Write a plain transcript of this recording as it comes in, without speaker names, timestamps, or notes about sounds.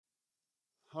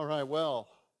All right, well,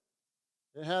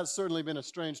 it has certainly been a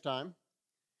strange time.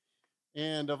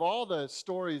 And of all the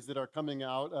stories that are coming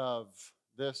out of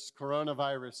this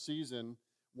coronavirus season,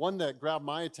 one that grabbed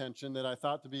my attention that I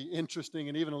thought to be interesting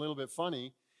and even a little bit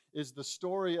funny is the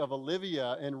story of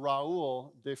Olivia and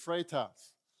Raul de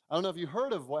Freitas. I don't know if you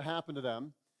heard of what happened to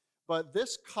them, but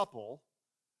this couple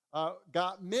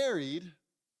got married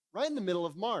right in the middle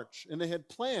of March, and they had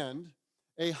planned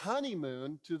a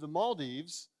honeymoon to the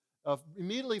Maldives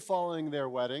immediately following their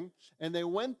wedding, and they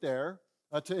went there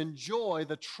to enjoy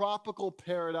the tropical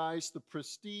paradise, the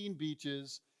pristine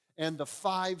beaches, and the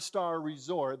five-star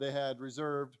resort they had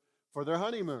reserved for their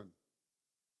honeymoon.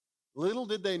 Little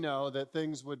did they know that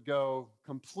things would go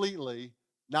completely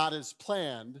not as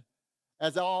planned,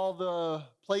 as all the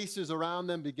places around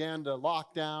them began to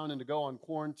lock down and to go on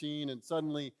quarantine, and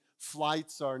suddenly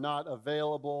flights are not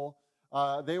available.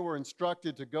 They were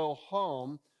instructed to go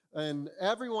home, and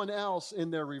everyone else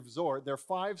in their resort, their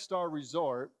five-star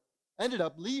resort, ended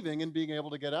up leaving and being able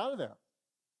to get out of there.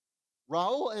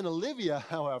 Raul and Olivia,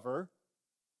 however,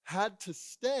 had to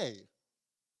stay.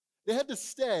 They had to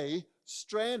stay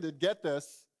stranded, get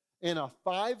this, in a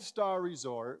five-star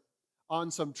resort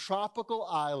on some tropical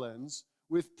islands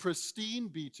with pristine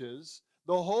beaches,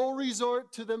 the whole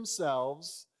resort to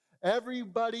themselves.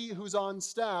 Everybody who's on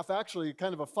staff, actually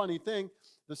kind of a funny thing,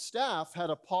 the staff had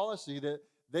a policy that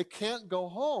they can't go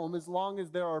home as long as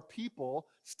there are people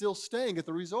still staying at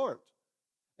the resort.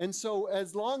 And so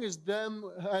as long as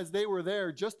they were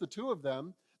there, just the two of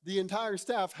them, the entire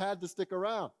staff had to stick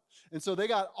around. And so they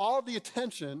got all the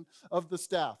attention of the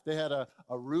staff. They had a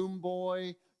room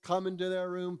boy come into their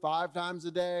room 5 times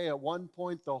a day. At one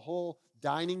point, the whole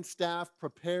dining staff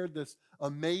prepared this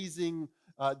amazing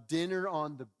dinner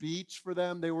on the beach for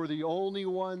them. They were the only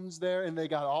ones there, and they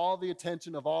got all the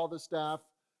attention of all the staff.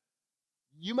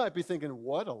 You might be thinking,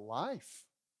 what a life,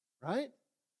 right?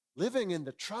 Living in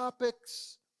the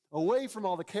tropics, away from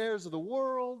all the cares of the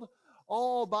world,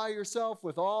 all by yourself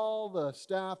with all the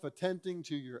staff attending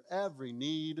to your every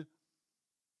need.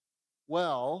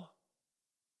 Well,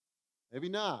 maybe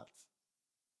not.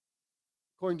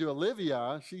 According to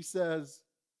Olivia, she says,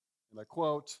 and I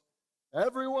quote,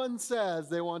 "Everyone says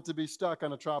they want to be stuck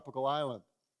on a tropical island."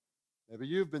 Maybe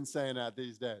you've been saying that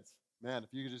these days. Man,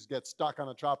 if you could just get stuck on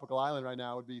a tropical island right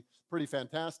now, it would be pretty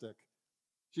fantastic.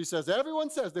 She says, everyone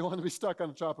says they want to be stuck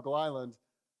on a tropical island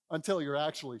until you're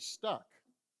actually stuck.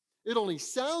 It only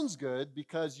sounds good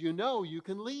because you know you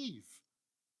can leave.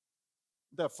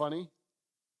 Isn't that funny?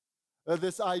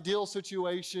 This ideal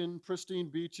situation, pristine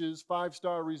beaches,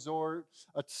 5-star resort,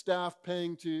 a staff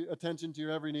paying attention to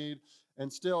your every need,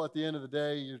 and still at the end of the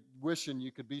day, you're wishing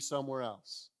you could be somewhere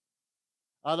else.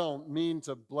 I don't mean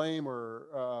to blame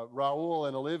Raul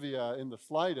and Olivia in the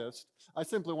slightest. I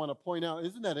simply want to point out,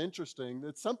 isn't that interesting?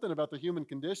 It's something about the human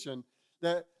condition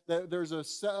that there's a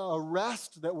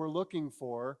rest that we're looking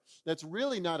for that's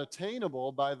really not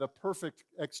attainable by the perfect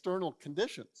external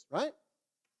conditions, right?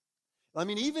 I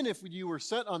mean, even if you were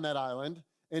set on that island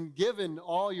and given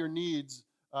all your needs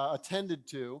attended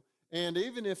to, and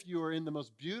even if you were in the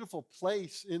most beautiful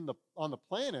place on the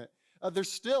planet,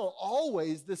 there's still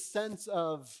always this sense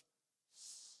of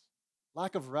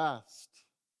lack of rest,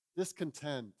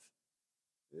 discontent.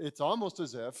 It's almost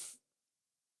as if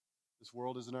this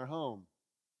world isn't our home.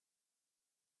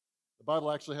 The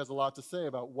Bible actually has a lot to say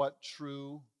about what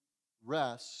true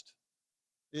rest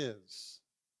is.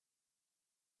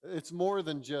 It's more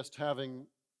than just having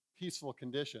peaceful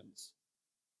conditions.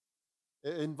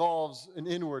 It involves an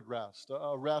inward rest,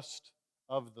 a rest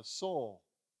of the soul,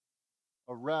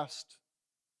 a rest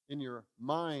in your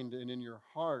mind and in your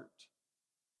heart,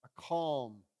 a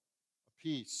calm, a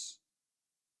peace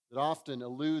that often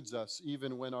eludes us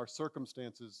even when our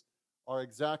circumstances are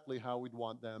exactly how we'd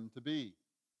want them to be.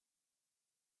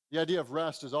 The idea of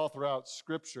rest is all throughout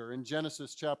Scripture. In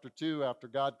Genesis chapter 2, after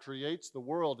God creates the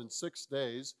world in 6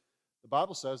 days, the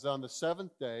Bible says that on the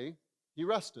 7th day, he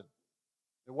rested.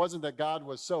 It wasn't that God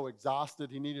was so exhausted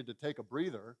he needed to take a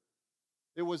breather.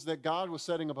 It was that God was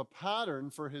setting up a pattern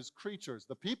for his creatures.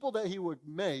 The people that he would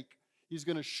make, he's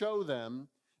going to show them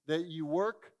that you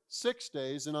work 6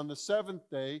 days, and on the 7th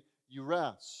day, you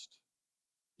rest.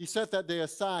 He set that day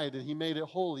aside, and he made it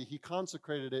holy. He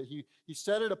consecrated it. He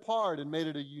set it apart and made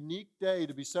it a unique day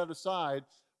to be set aside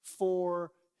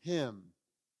for him.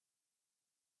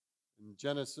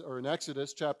 In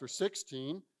Exodus chapter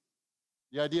 16,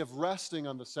 the idea of resting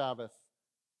on the Sabbath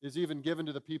is even given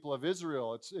to the people of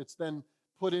Israel. It's then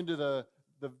put into the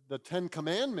 10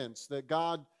 Commandments that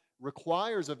God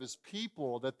requires of his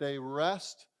people, that they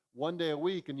rest one day a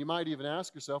week. And you might even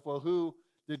ask yourself, well, who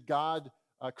did God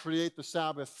create the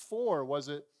Sabbath for? Was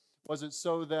it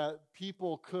so that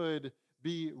people could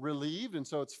be relieved, and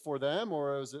so it's for them,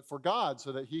 or is it for God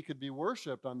so that he could be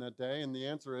worshiped on that day? And the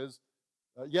answer is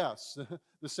yes.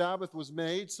 The Sabbath was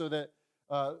made so that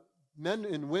men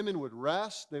and women would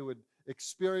rest, they would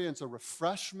experience a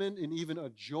refreshment and even a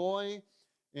joy.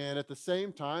 And at the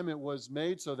same time, it was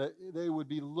made so that they would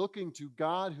be looking to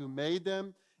God who made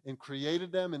them and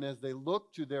created them. And as they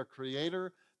look to their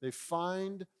Creator, they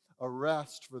find a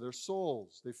rest for their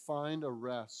souls. They find a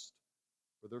rest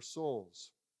for their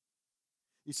souls.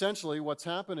 Essentially, what's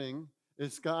happening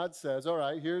is God says, all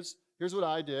right, here's what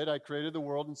I did. I created the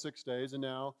world in 6 days, and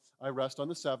now I rest on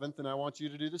the seventh, and I want you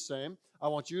to do the same. I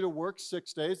want you to work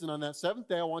 6 days, and on that seventh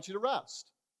day, I want you to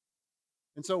rest.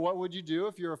 And so what would you do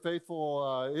if you're a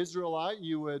faithful Israelite?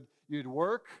 You'd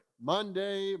work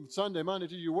Monday, Sunday, Monday,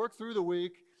 Tuesday. You work through the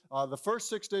week. The first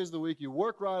 6 days of the week, you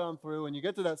work right on through, and you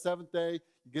get to that seventh day,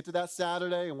 you get to that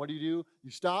Saturday, and what do? You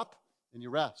stop and you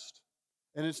rest.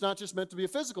 And it's not just meant to be a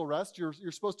physical rest. You're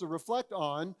supposed to reflect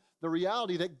on the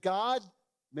reality that God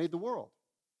made the world.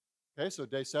 Okay, so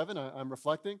day 7, I'm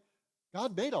reflecting.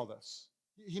 God made all this.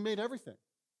 He made everything.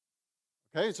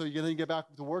 Okay, so then you get back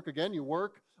to work again. You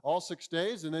work all 6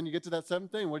 days, and then you get to that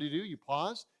seventh day, and what do? You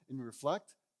pause and you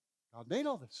reflect. God made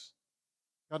all this.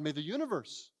 God made the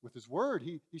universe with his word.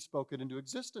 He spoke it into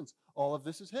existence. All of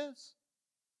this is his.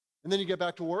 And then you get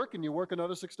back to work, and you work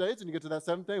another 6 days, and you get to that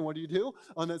seventh day, and what do?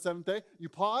 On that seventh day, you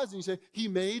pause, and you say, he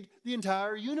made the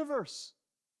entire universe.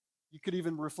 You could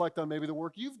even reflect on maybe the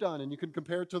work you've done, and you can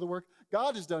compare it to the work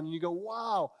God has done, and you go,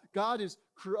 wow, God is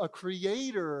a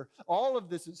creator. All of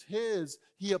this is his.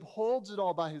 He upholds it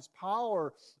all by his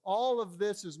power. All of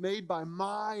this is made by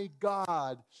my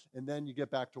God. And then you get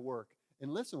back to work.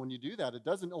 And listen, when you do that, it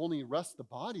doesn't only rest the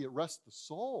body, it rests the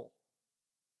soul.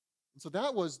 And so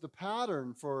that was the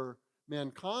pattern for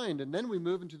mankind. And then we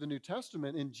move into the New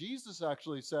Testament, and Jesus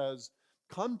actually says,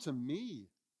 come to me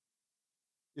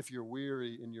if you're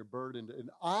weary and you're burdened, and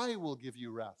I will give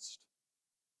you rest.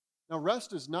 Now,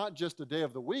 rest is not just a day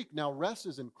of the week. Now, rest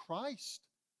is in Christ.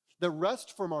 The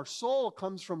rest from our soul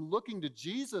comes from looking to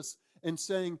Jesus and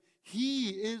saying, he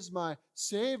is my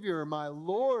Savior, my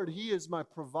Lord. He is my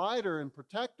provider and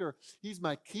protector. He's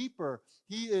my keeper.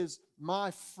 He is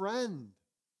my friend.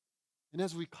 And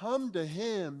as we come to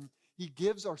him, he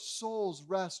gives our souls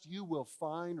rest. You will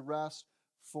find rest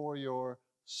for your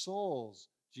souls,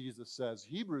 Jesus says.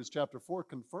 Hebrews chapter 4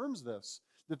 confirms this,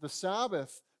 that the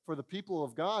Sabbath for the people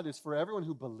of God is for everyone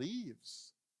who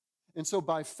believes. And so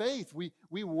by faith,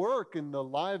 we work in the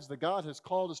lives that God has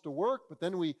called us to work, but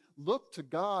then we look to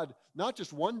God, not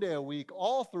just one day a week,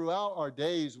 all throughout our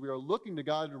days, we are looking to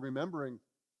God and remembering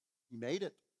he made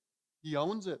it. He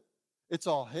owns it. It's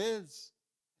all his.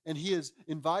 And he has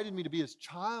invited me to be his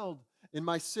child, and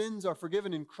my sins are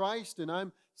forgiven in Christ, and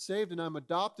I'm saved and I'm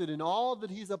adopted, and all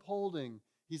that he's upholding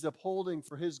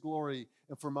for his glory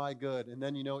and for my good. And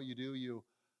then you know what you do? You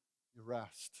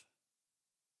rest.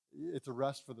 It's a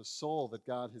rest for the soul that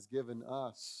God has given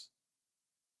us.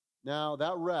 Now,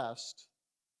 that rest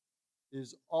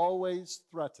is always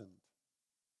threatened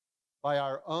by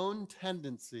our own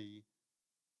tendency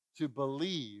to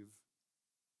believe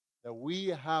that we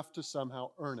have to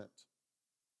somehow earn it.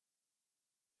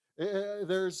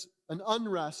 There's an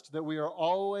unrest that we are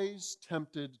always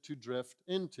tempted to drift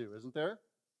into, isn't there?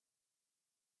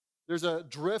 There's a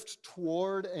drift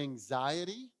toward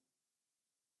anxiety.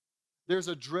 There's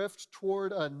a drift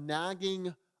toward a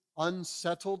nagging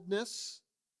unsettledness.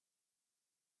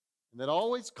 And that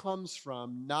always comes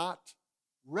from not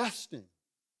resting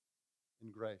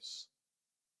in grace,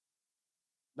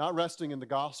 not resting in the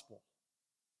gospel.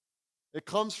 It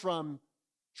comes from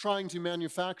trying to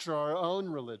manufacture our own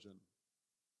religion,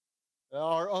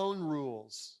 our own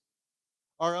rules,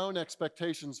 our own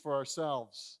expectations for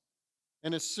ourselves.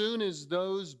 And as soon as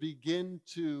those begin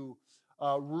to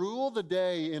rule the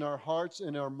day in our hearts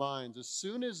and our minds, as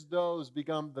soon as those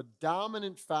become the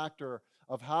dominant factor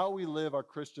of how we live our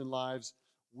Christian lives,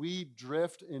 we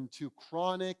drift into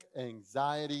chronic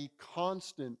anxiety,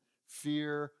 constant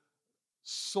fear,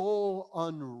 soul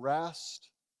unrest.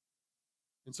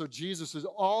 And so Jesus is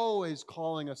always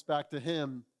calling us back to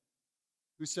him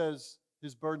who says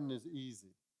his burden is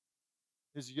easy,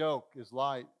 his yoke is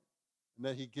light, and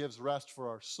that he gives rest for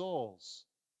our souls.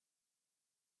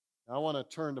 Now, I want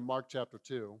to turn to Mark chapter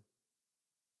 2.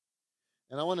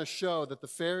 And I want to show that the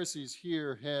Pharisees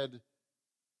here had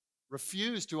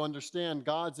refused to understand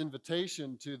God's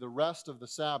invitation to the rest of the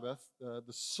Sabbath, the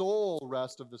soul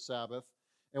rest of the Sabbath.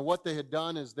 And what they had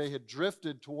done is they had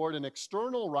drifted toward an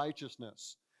external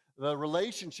righteousness. The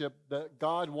relationship that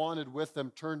God wanted with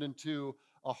them turned into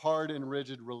a hard and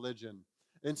rigid religion.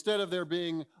 Instead of there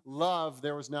being love,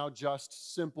 there was now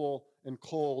just simple and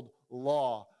cold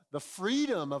law. The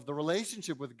freedom of the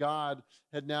relationship with God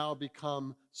had now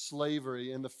become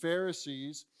slavery, and the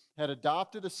Pharisees had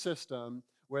adopted a system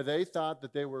where they thought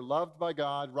that they were loved by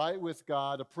God, right with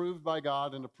God,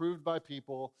 and approved by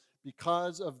people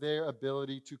because of their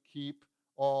ability to keep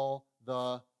all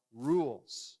the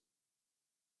rules.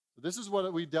 So this is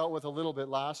what we dealt with a little bit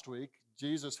last week.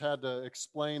 Jesus had to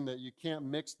explain that you can't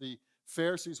mix the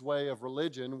Pharisees' way of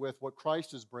religion with what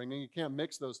Christ is bringing. You can't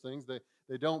mix those things.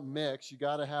 They don't mix. You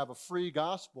got to have a free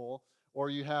gospel, or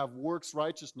you have works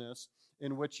righteousness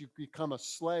in which you become a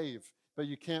slave, but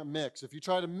you can't mix. If you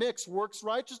try to mix works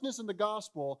righteousness and the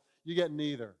gospel, you get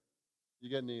neither. You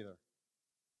get neither.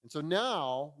 And so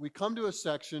now we come to a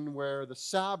section where the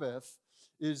Sabbath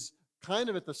is kind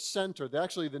of at the center.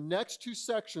 Actually, the next two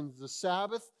sections, the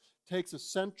Sabbath takes a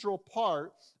central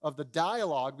part of the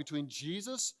dialogue between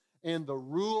Jesus and the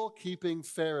rule-keeping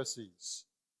Pharisees.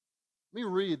 Let me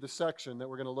read the section that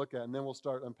we're going to look at, and then we'll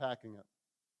start unpacking it.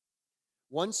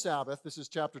 One Sabbath, this is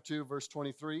chapter 2, verse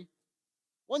 23.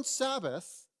 One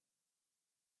Sabbath,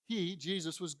 he,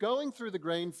 Jesus, was going through the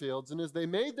grain fields, and as they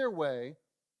made their way,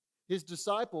 his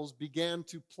disciples began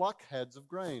to pluck heads of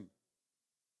grain.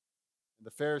 And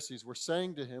the Pharisees were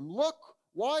saying to him, "Look,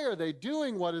 why are they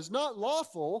doing what is not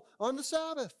lawful on the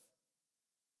Sabbath?"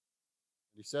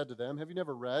 And he said to them, "Have you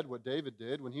never read what David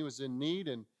did when he was in need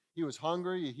and he was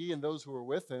hungry, he and those who were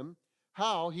with him,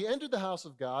 how he entered the house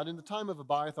of God in the time of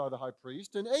Abiathar the high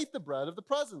priest and ate the bread of the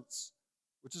presence,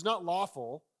 which is not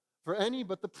lawful for any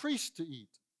but the priest to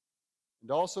eat,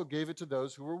 and also gave it to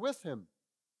those who were with him?"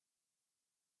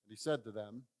 And he said to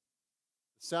them,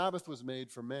 "The Sabbath was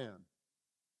made for man,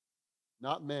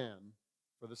 not man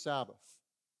for the Sabbath.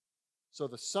 So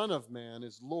the Son of Man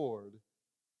is Lord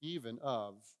even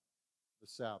of the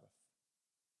Sabbath."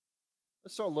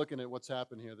 Let's start looking at what's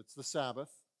happened here. That's the Sabbath,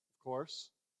 of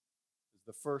course, as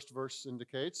the first verse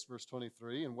indicates, verse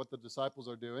 23. And what the disciples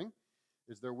are doing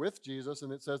is they're with Jesus,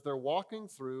 and it says they're walking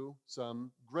through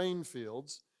some grain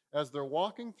fields. As they're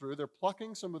walking through, they're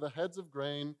plucking some of the heads of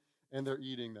grain, and they're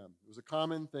eating them. It was a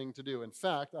common thing to do. In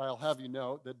fact, I'll have you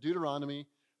note that Deuteronomy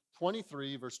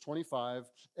 23, verse 25,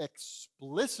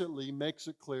 explicitly makes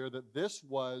it clear that this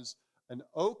was an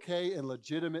okay and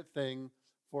legitimate thing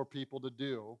for people to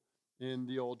do in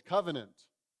the Old Covenant.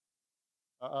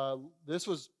 This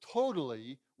was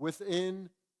totally within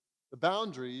the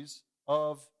boundaries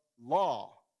of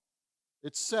law.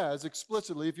 It says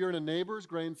explicitly, if you're in a neighbor's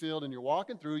grain field and you're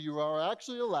walking through, you are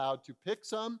actually allowed to pick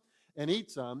some and eat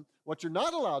some. What you're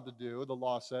not allowed to do, the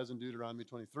law says in Deuteronomy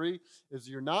 23, is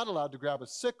you're not allowed to grab a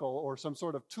sickle or some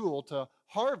sort of tool to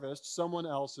harvest someone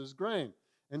else's grain.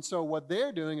 And so what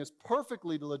they're doing is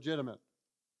perfectly legitimate.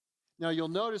 Now you'll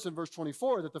notice in verse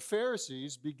 24 that the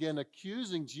Pharisees begin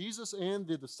accusing Jesus and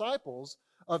the disciples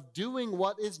of doing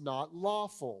what is not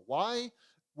lawful. Why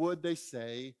would they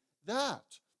say that?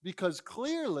 Because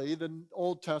clearly the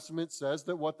Old Testament says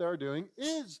that what they're doing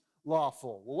is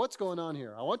lawful. Well, what's going on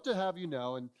here? I want to have you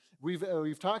know, and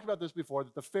we've talked about this before,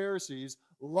 that the Pharisees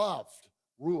loved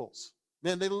rules.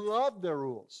 Man, they loved their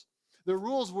rules. Their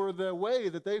rules were the way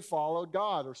that they followed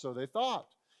God, or so they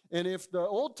thought. And if the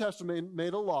Old Testament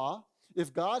made a law,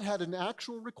 if God had an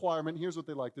actual requirement, here's what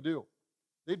they like to do.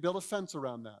 They'd build a fence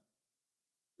around that.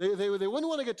 They wouldn't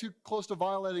want to get too close to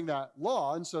violating that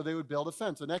law, and so they would build a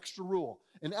fence, an extra rule,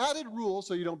 an added rule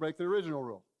so you don't break the original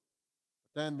rule.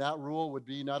 But then that rule would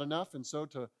be not enough, and so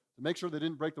to make sure they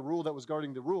didn't break the rule that was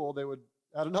guarding the rule, they would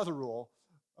add another rule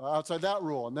outside that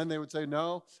rule. And then they would say,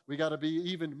 no, we got to be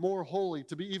even more holy,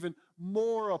 to be even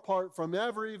more apart from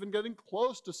ever even getting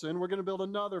close to sin. We're going to build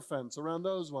another fence around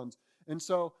those ones. And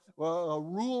so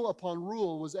rule upon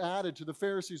rule was added to the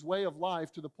Pharisees' way of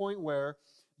life to the point where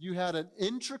you had an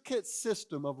intricate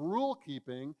system of rule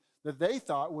keeping that they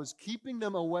thought was keeping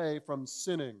them away from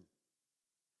sinning.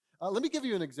 Let me give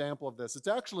you an example of this. It's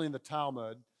actually in the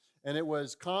Talmud, and it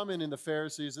was common in the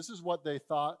Pharisees. This is what they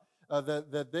thought,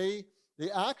 that they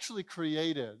actually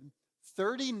created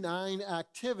 39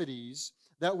 activities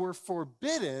that were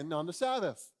forbidden on the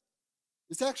Sabbath.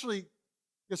 It's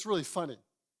really funny.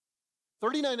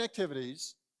 39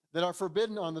 activities that are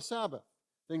forbidden on the Sabbath.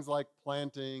 Things like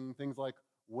planting, things like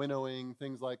winnowing,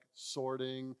 things like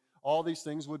sorting. All these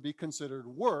things would be considered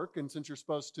work, and since you're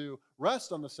supposed to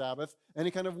rest on the Sabbath, any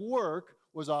kind of work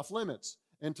was off limits.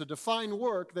 And to define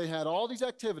work, they had all these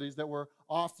activities that were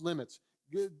off limits.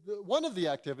 One of the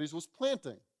activities was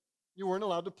planting. You weren't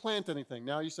allowed to plant anything.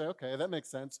 Now you say, okay, that makes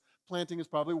sense. Planting is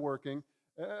probably working,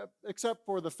 except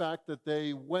for the fact that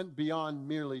they went beyond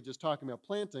merely just talking about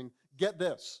planting. Get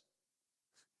this.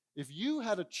 If you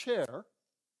had a chair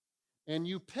and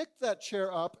you picked that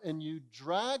chair up and you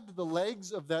dragged the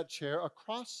legs of that chair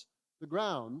across the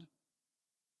ground,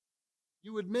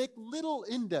 you would make little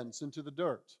indents into the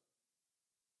dirt.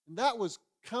 And that was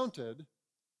counted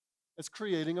as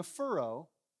creating a furrow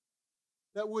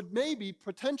that would maybe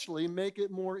potentially make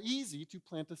it more easy to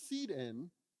plant a seed in.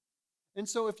 And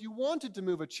so if you wanted to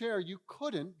move a chair, you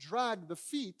couldn't drag the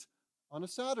feet on a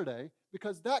Saturday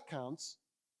because that counts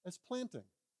as planting.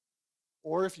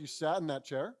 Or if you sat in that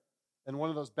chair and one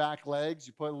of those back legs,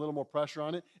 you put a little more pressure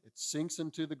on it, it sinks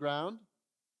into the ground.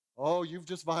 Oh, you've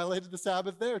just violated the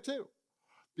Sabbath there too,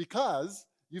 because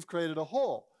you've created a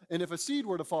hole. And if a seed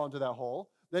were to fall into that hole,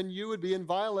 then you would be in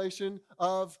violation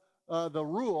of the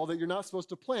rule that you're not supposed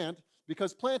to plant,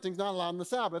 because planting's not allowed on the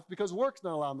Sabbath, because work's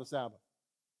not allowed on the Sabbath.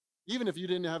 Even if you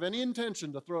didn't have any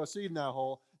intention to throw a seed in that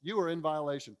hole, you were in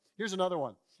violation. Here's another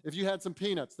one. If you had some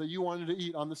peanuts that you wanted to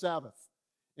eat on the Sabbath,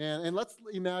 and let's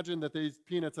imagine that these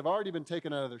peanuts have already been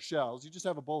taken out of their shells. You just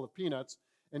have a bowl of peanuts,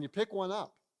 and you pick one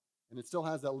up, and it still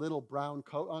has that little brown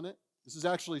coat on it. This is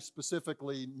actually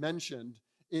specifically mentioned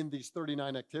in these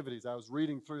 39 activities. I was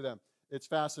reading through them. It's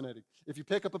fascinating. If you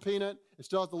pick up a peanut, it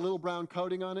still has the little brown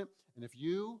coating on it, and if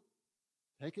you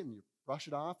take it and you brush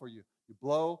it off, or you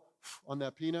blow on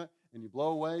that peanut and you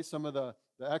blow away some of the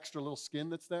extra little skin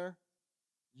that's there,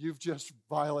 you've just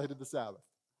violated the Sabbath.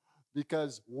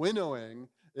 Because winnowing,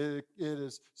 it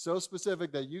is so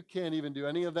specific that you can't even do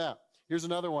any of that. Here's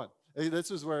another one.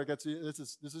 This is where it gets,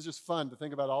 this is just fun to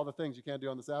think about all the things you can't do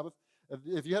on the Sabbath.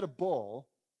 If you had a bowl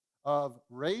of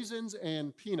raisins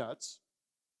and peanuts,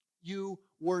 you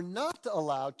were not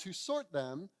allowed to sort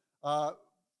them,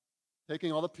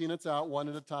 taking all the peanuts out one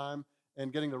at a time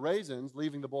and getting the raisins,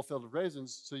 leaving the bowl filled with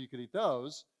raisins so you could eat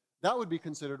those. That would be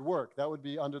considered work. That would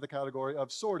be under the category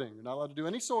of sorting. You're not allowed to do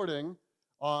any sorting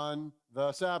on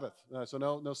the Sabbath. So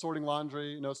no sorting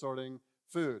laundry, no sorting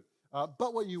food.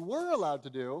 But what you were allowed to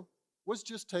do was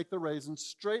just take the raisins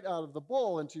straight out of the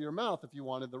bowl into your mouth if you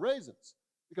wanted the raisins,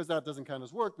 because that doesn't count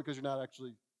as work because you're not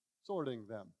actually sorting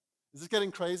them. Is this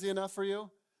getting crazy enough for you?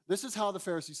 This is how the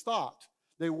Pharisees thought.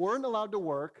 They weren't allowed to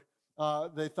work.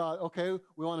 They thought, okay,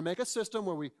 we want to make a system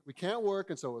where we can't work,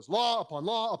 and so it was law upon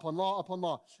law upon law upon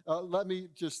law. Let me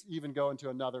just even go into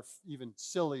another even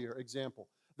sillier example.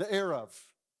 The Eruv.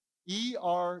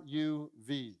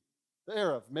 E-R-U-V. The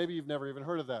Eruv. Maybe you've never even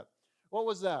heard of that. What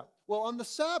was that? Well, on the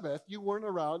Sabbath, you weren't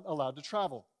allowed to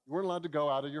travel. You weren't allowed to go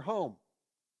out of your home.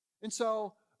 And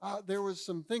so there was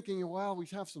some thinking, well, we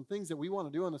have some things that we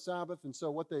want to do on the Sabbath, and so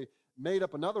what they made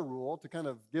up another rule to kind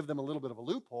of give them a little bit of a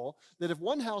loophole, that if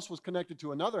one house was connected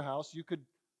to another house, you could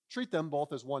treat them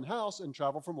both as one house and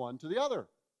travel from one to the other.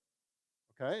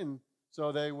 Okay, and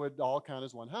so they would all count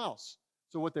as one house.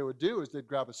 So what they would do is they'd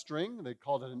grab a string, they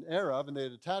called it an Eruv, and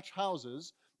they'd attach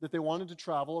houses that they wanted to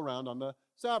travel around on the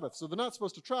Sabbath. So they're not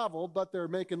supposed to travel, but they're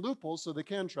making loopholes so they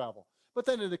can travel. But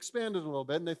then it expanded a little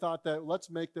bit, and they thought that let's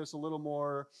make this a little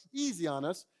more easy on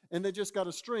us, and they just got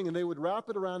a string, and they would wrap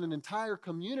it around an entire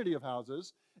community of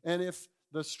houses, and if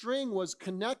the string was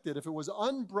connected, if it was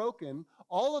unbroken,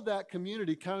 all of that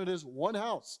community counted as one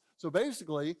house. So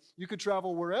basically, you could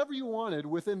travel wherever you wanted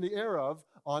within the Eruv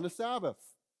on a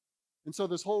Sabbath. And so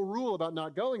this whole rule about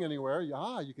not going anywhere,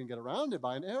 you can get around it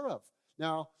by an Eruv.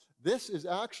 Now, this is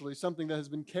actually something that has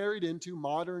been carried into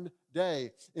modern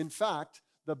day. In fact,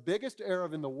 the biggest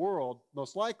Eruv in the world,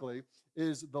 most likely,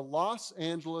 is the Los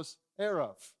Angeles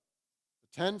Eruv.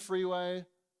 The 10 freeway,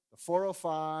 the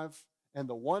 405, and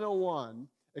the 101,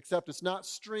 except it's not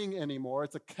string anymore.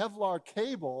 It's a Kevlar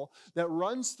cable that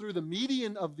runs through the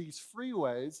median of these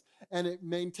freeways, and it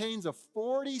maintains a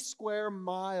 40 square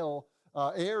mile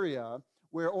area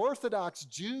where Orthodox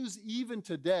Jews even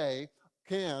today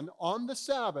can, on the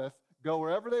Sabbath, go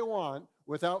wherever they want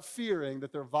without fearing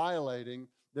that they're violating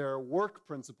their work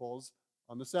principles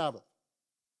on the Sabbath.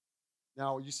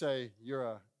 Now, you say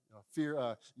you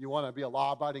want to be a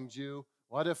law-abiding Jew.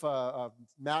 What if a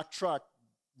Mack truck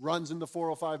runs in the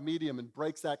 405 medium and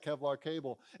breaks that Kevlar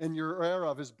cable, and your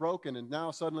Eruv is broken, and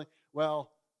now suddenly,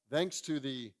 well, thanks to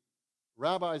the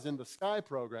Rabbis in the Sky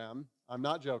program, I'm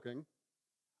not joking,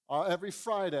 every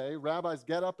Friday, rabbis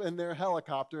get up in their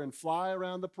helicopter and fly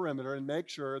around the perimeter and make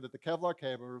sure that the Kevlar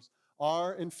cables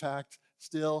are, in fact,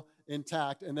 still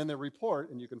intact. And then they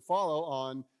report, and you can follow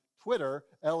on Twitter,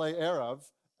 LA Eruv,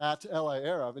 at LA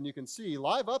Eruv, and you can see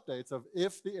live updates of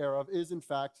if the Eruv is, in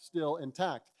fact, still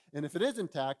intact. And if it is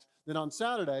intact, then on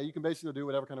Saturday, you can basically do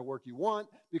whatever kind of work you want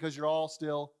because you're all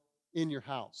still in your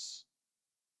house.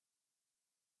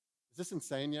 Is this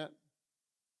insane yet?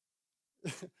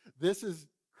 This is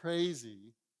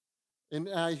crazy. And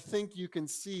I think you can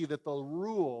see that the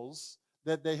rules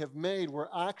that they have made were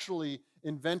actually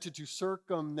invented to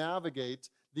circumnavigate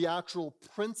the actual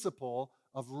principle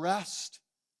of rest.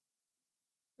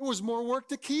 It was more work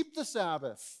to keep the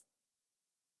Sabbath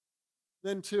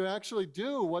than to actually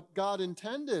do what God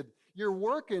intended. You're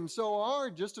working so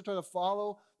hard just to try to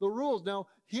follow the rules. Now,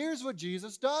 here's what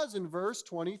Jesus does in verse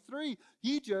 23.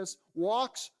 He just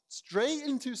walks straight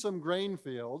into some grain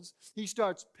fields. He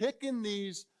starts picking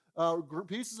these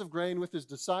pieces of grain with his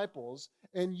disciples,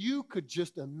 and you could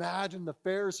just imagine the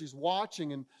Pharisees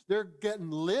watching, and they're getting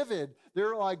livid.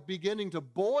 They're like beginning to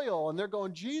boil, and they're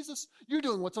going, Jesus, you're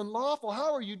doing what's unlawful.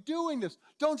 How are you doing this?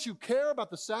 Don't you care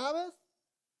about the Sabbath?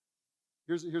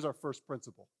 Here's our first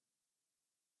principle.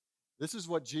 This is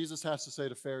what Jesus has to say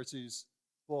to Pharisees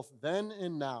both then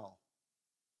and now.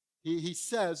 He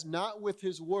says, not with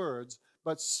his words,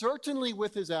 but certainly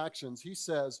with his actions, he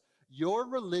says, your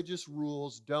religious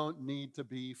rules don't need to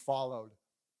be followed.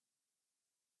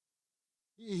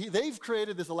 They've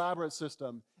created this elaborate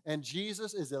system, and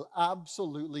Jesus is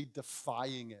absolutely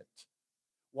defying it.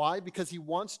 Why? Because he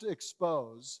wants to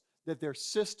expose that their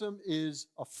system is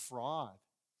a fraud.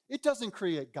 It doesn't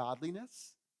create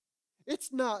godliness.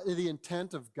 It's not the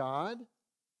intent of God.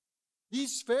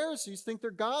 These Pharisees think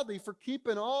they're godly for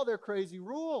keeping all their crazy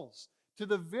rules to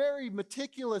the very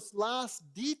meticulous last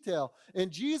detail.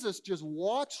 And Jesus just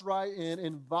walks right in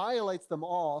and violates them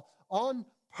all on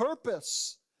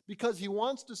purpose because he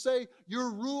wants to say,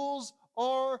 your rules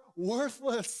are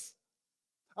worthless.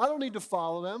 I don't need to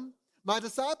follow them. My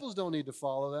disciples don't need to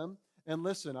follow them. And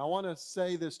listen, I want to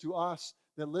say this to us,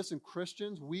 that listen,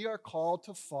 Christians, we are called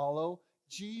to follow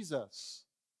Jesus,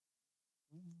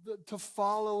 to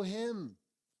follow him.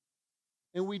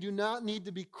 And we do not need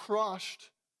to be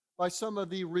crushed by some of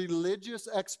the religious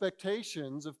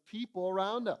expectations of people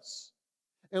around us.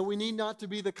 And we need not to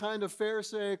be the kind of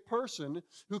Pharisaic person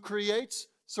who creates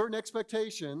certain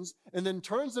expectations and then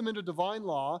turns them into divine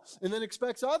law and then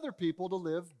expects other people to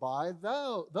live by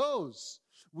those.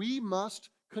 We must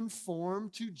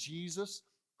conform to Jesus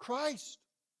Christ.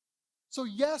 So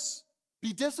yes,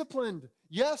 be disciplined.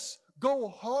 Yes, go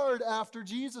hard after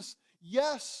Jesus.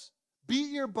 Yes, beat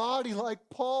your body like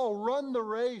Paul. Run the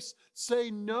race.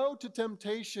 Say no to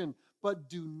temptation. But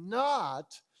do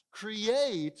not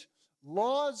create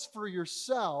laws for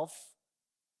yourself.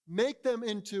 Make them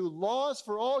into laws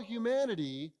for all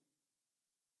humanity.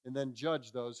 And then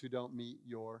judge those who don't meet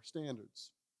your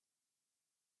standards.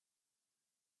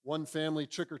 One family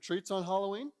trick-or-treats on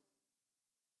Halloween.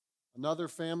 Another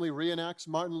family reenacts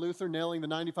Martin Luther nailing the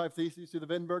 95 Theses to the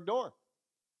Wittenberg door.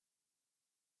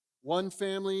 One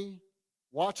family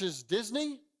watches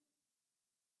Disney.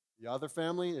 The other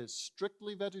family is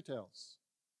strictly VeggieTales.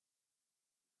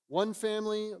 One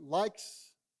family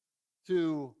likes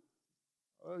to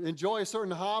enjoy a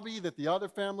certain hobby that the other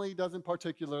family doesn't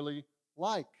particularly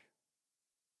like.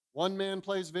 One man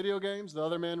plays video games, the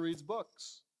other man reads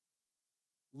books.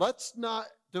 Let's not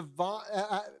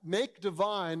make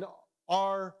divine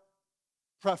our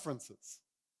preferences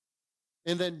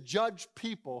and then judge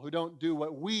people who don't do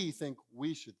what we think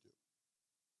we should do.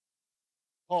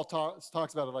 Paul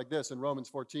talks about it like this in Romans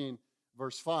 14,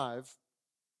 verse 5.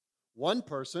 One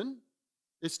person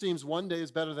esteems one day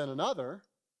as better than another,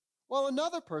 while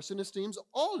another person esteems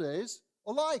all days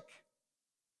alike.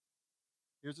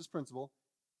 Here's this principle.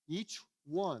 Each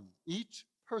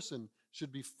person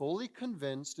should be fully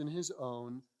convinced in his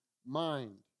own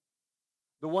mind.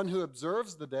 The one who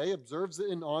observes the day observes it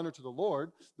in honor to the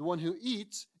Lord. The one who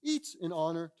eats in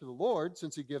honor to the Lord,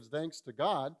 since he gives thanks to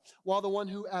God, while the one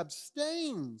who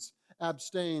abstains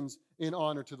in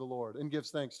honor to the Lord and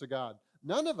gives thanks to God.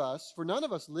 None of us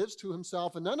lives to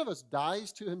himself, and none of us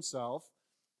dies to himself.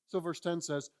 So verse 10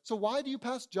 says, so why do you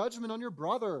pass judgment on your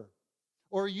brother?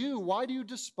 Or you, why do you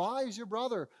despise your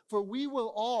brother? For we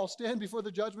will all stand before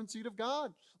the judgment seat of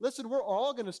God. Listen, we're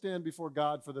all going to stand before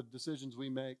God for the decisions we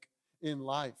make in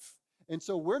life. And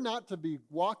so we're not to be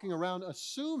walking around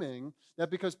assuming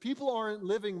that because people aren't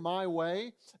living my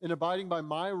way and abiding by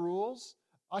my rules,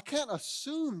 I can't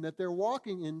assume that they're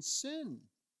walking in sin.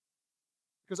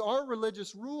 Because our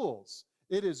religious rules,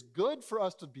 it is good for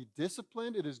us to be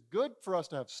disciplined. It is good for us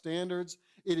to have standards.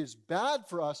 It is bad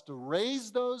for us to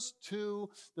raise those to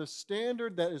the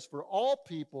standard that is for all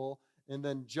people and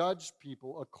then judge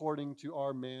people according to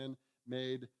our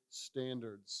man-made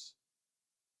standards.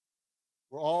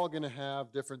 We're all going to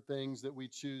have different things that we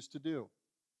choose to do.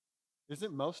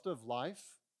 Isn't most of life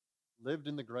lived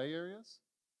in the gray areas?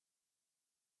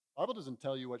 The Bible doesn't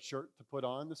tell you what shirt to put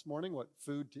on this morning, what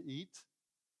food to eat.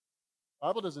 The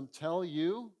Bible doesn't tell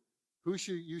you who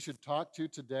you should talk to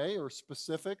today or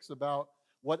specifics about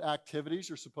what activities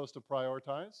you're supposed to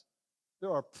prioritize.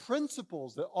 There are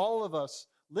principles that all of us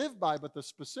live by, but the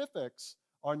specifics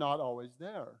are not always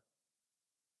there.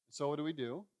 So what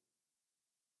do?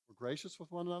 We're gracious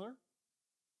with one another.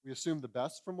 We assume the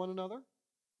best from one another.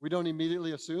 We don't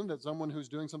immediately assume that someone who's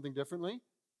doing something differently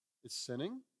is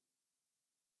sinning.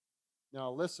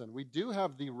 Now listen, we do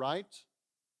have the right,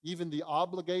 even the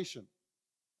obligation,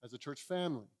 as a church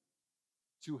family,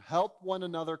 to help one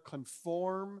another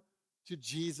conform to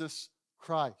Jesus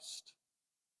Christ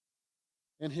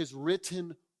and his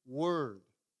written word.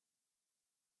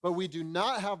 But we do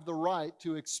not have the right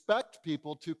to expect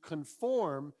people to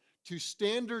conform to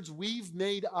standards we've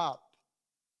made up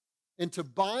and to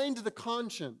bind the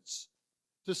conscience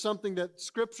to something that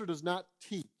Scripture does not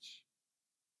teach.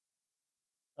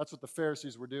 That's what the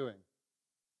Pharisees were doing.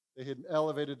 They had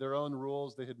elevated their own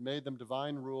rules, they had made them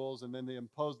divine rules, and then they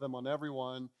imposed them on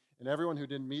everyone, and everyone who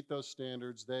didn't meet those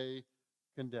standards, they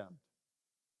condemned.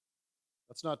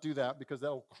 Let's not do that, because that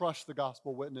will crush the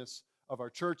gospel witness of our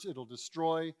church. It'll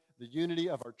destroy the unity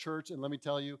of our church, and let me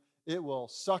tell you, it will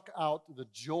suck out the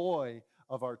joy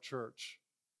of our church.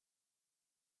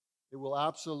 It will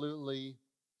absolutely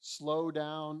slow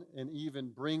down and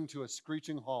even bring to a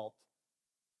screeching halt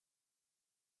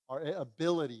our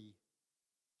ability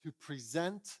to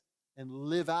present and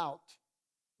live out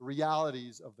the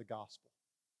realities of the gospel.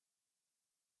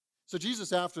 So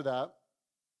Jesus, after that,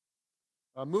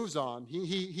 moves on.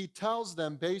 He tells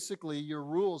them basically, your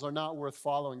rules are not worth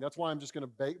following. That's why I'm just going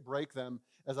to break them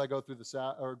as I go through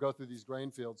these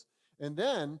grain fields. And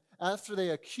then, after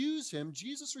they accuse him,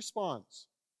 Jesus responds.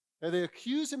 And they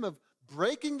accuse him of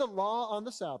breaking the law on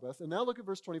the Sabbath. And now look at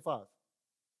verse 25.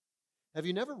 Have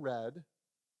you never read,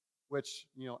 which,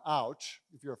 ouch,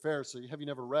 if you're a Pharisee, have you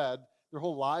never read? Their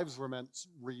whole lives were meant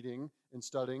reading and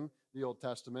studying the Old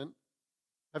Testament.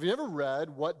 Have you ever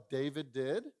read what David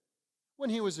did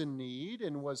when he was in need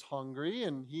and was hungry,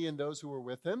 and he and those who were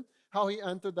with him, how he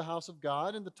entered the house of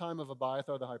God in the time of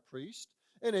Abiathar the high priest,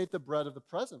 and ate the bread of the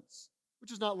presence,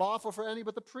 which is not lawful for any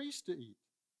but the priest to eat,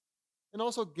 and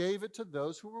also gave it to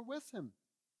those who were with him?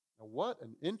 Now, what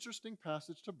an interesting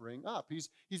passage to bring up.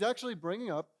 He's actually bringing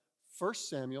up 1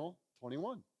 Samuel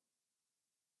 21.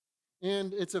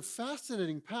 And it's a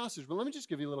fascinating passage, but let me just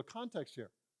give you a little context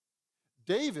here.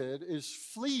 David is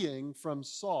fleeing from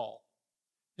Saul.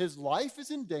 His life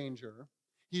is in danger.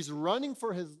 He's running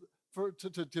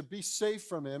to be safe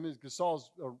from him, because Saul's,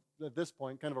 at this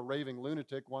point, kind of a raving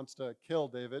lunatic, wants to kill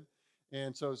David.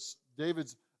 And so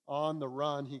David's on the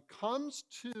run. He comes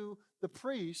to the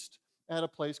priest at a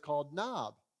place called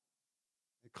Nob.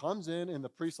 He comes in, and the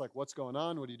priest's like, what's going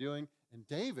on? What are you doing? And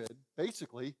David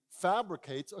basically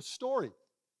fabricates a story.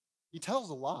 He tells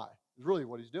a lie, is really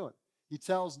what he's doing. He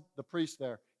tells the priest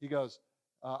there, he goes,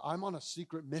 I'm on a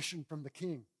secret mission from the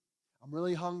king. I'm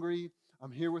really hungry.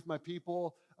 I'm here with my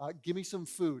people. Give me some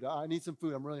food. I need some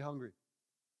food. I'm really hungry.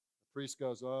 The priest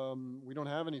goes, we don't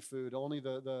have any food, only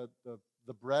the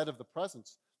bread of the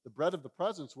presence. The bread of the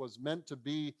presence was meant to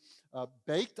be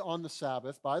baked on the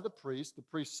Sabbath by the priest. The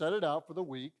priest set it out for the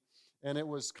week, and it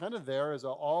was kind of there as an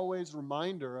always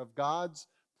reminder of God's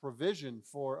provision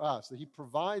for us, that he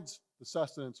provides the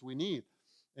sustenance we need.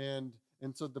 And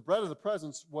so the bread of the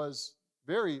presence was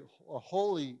very a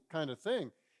holy kind of thing.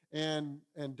 And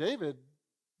David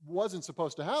wasn't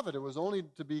supposed to have it. It was only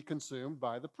to be consumed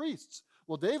by the priests.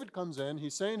 Well, David comes in.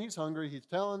 He's saying he's hungry. He's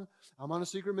telling, I'm on a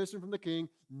secret mission from the king.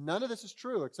 None of this is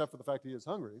true except for the fact that he is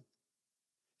hungry. He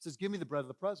says, give me the bread of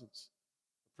the presence.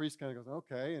 The priest kind of goes,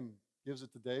 okay, and gives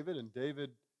it to David, and David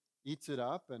eats it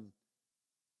up, and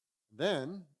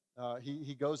then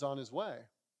he goes on his way.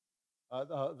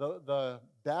 The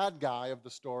bad guy of the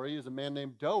story is a man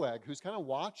named Doeg, who's kind of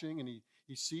watching, and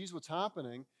he sees what's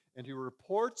happening, and he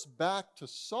reports back to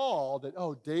Saul that,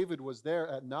 David was there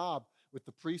at Nob with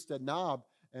the priest at Nob.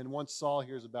 And once Saul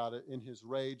hears about it, in his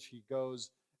rage, he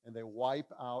goes and they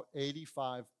wipe out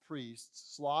 85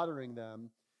 priests, slaughtering them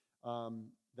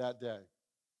that day.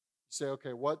 You say,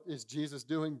 okay, what is Jesus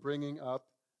doing bringing up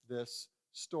this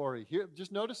story? Here,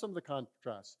 just notice some of the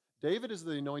contrasts. David is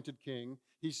the anointed king.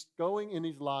 He's going and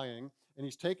he's lying, and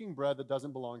he's taking bread that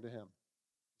doesn't belong to him.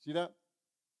 See that?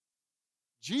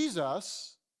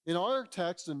 Jesus, in our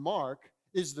text in Mark,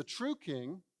 is the true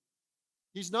king.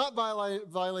 He's not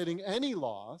violating any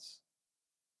laws,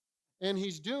 and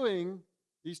he's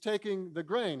taking the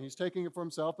grain. He's taking it for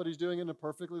himself, but he's doing it in a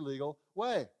perfectly legal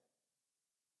way.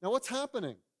 Now, what's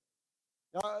happening?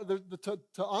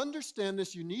 To understand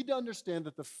this, you need to understand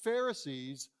that the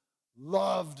Pharisees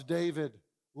loved David.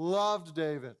 Loved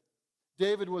David.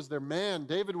 David was their man.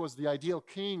 David was the ideal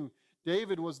king.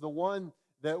 David was the one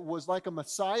that was like a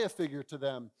Messiah figure to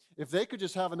them. If they could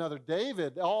just have another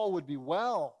David, all would be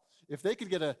well. If they could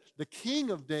get the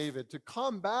king of David to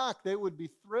come back, they would be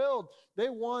thrilled. They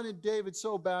wanted David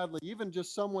so badly, even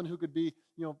just someone who could be,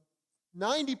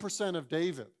 90% of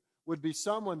David would be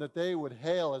someone that they would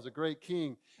hail as a great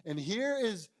king. And here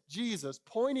is Jesus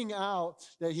pointing out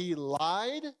that he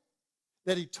lied,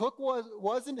 that he took what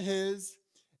wasn't his,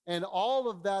 and all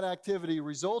of that activity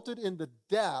resulted in the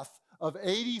death of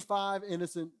 85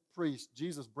 innocent priests.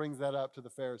 Jesus brings that up to the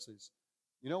Pharisees.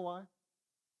 You know why?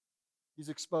 He's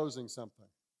exposing something.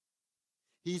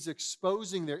 He's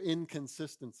exposing their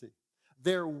inconsistency.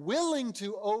 They're willing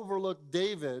to overlook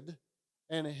David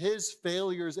and his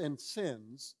failures and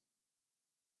sins,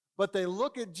 but they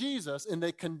look at Jesus and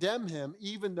they condemn him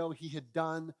even though he had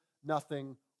done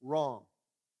nothing wrong.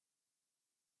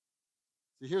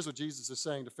 See, here's what Jesus is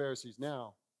saying to Pharisees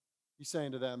now. He's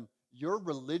saying to them, your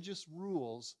religious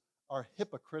rules are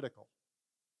hypocritical.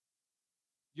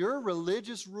 Your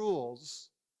religious rules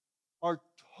are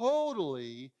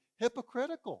totally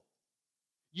hypocritical.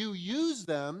 You use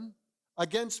them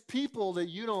against people that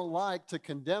you don't like to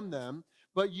condemn them,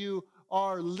 but you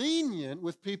are lenient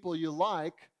with people you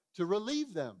like to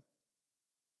relieve them.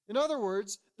 In other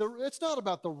words, it's not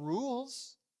about the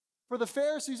rules. For the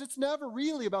Pharisees, it's never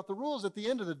really about the rules. At the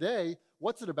end of the day,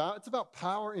 what's it about? It's about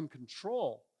power and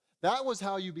control. That was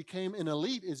how you became an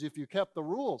elite, is if you kept the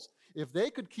rules. If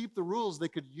they could keep the rules, they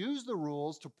could use the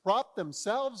rules to prop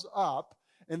themselves up,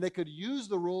 and they could use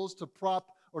the rules to prop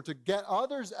or to get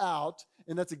others out,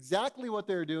 and that's exactly what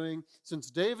they're doing.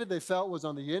 Since David, they felt, was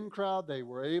on the in crowd, they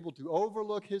were able to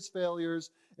overlook his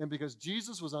failures, and because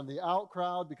Jesus was on the out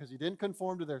crowd, because he didn't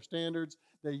conform to their standards,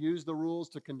 they used the rules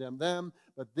to condemn them.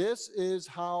 But this is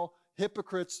how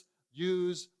hypocrites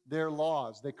use their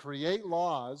laws. They create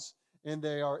laws, and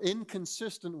they are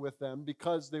inconsistent with them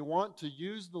because they want to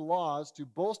use the laws to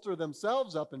bolster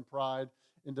themselves up in pride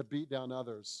and to beat down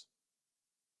others.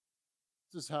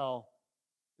 This is how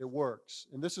it works.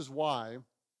 And this is why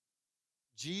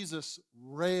Jesus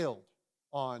railed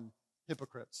on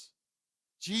hypocrites.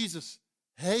 Jesus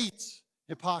hates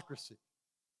hypocrisy.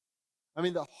 I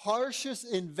mean, the harshest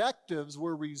invectives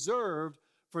were reserved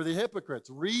for the hypocrites.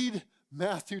 Read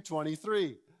Matthew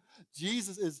 23.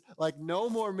 Jesus is like no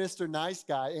more Mr. Nice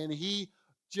Guy, and he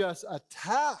just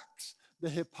attacks the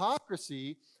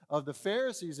hypocrisy of the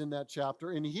Pharisees in that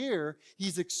chapter. And here,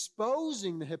 he's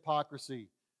exposing the hypocrisy.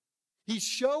 He's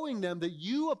showing them that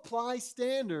you apply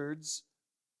standards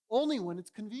only when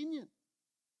it's convenient,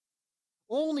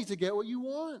 only to get what you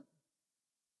want.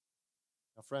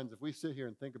 Now, friends, if we sit here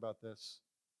and think about this,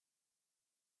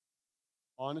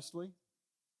 honestly,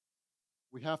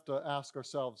 we have to ask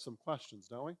ourselves some questions,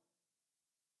 don't we?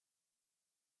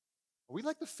 Are we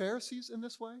like the Pharisees in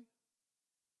this way?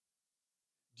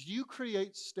 Do you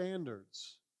create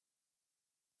standards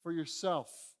for yourself,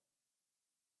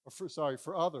 or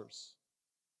for others,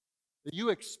 that you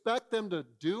expect them to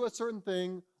do a certain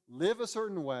thing, live a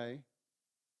certain way,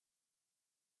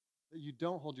 that you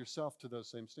don't hold yourself to those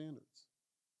same standards?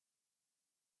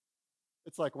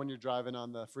 It's like when you're driving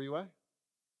on the freeway and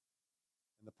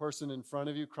the person in front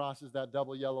of you crosses that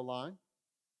double yellow line,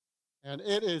 and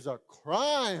it is a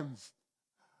crime.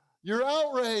 You're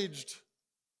outraged.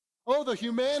 Oh, the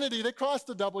humanity, they crossed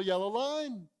the double yellow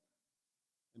line.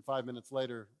 And 5 minutes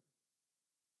later,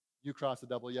 you cross the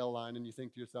double yellow line and you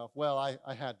think to yourself, well,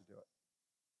 I had to do it.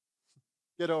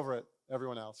 Get over it,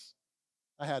 everyone else.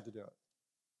 I had to do it.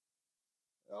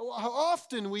 How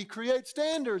often we create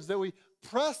standards that we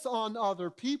press on other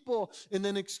people and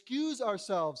then excuse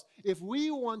ourselves. If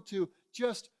we want to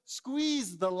just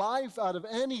squeeze the life out of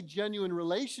any genuine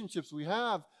relationships we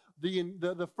have,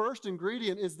 the first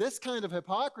ingredient is this kind of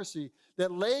hypocrisy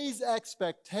that lays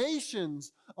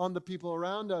expectations on the people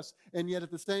around us and yet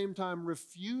at the same time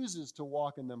refuses to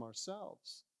walk in them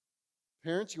ourselves.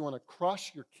 Parents, you want to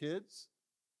crush your kids?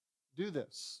 Do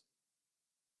this.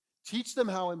 Teach them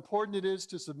how important it is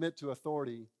to submit to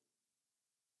authority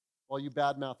while you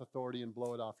badmouth authority and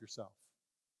blow it off yourself.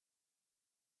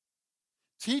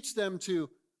 Teach them to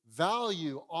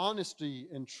value honesty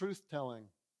and truth-telling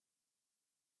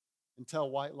and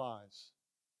tell white lies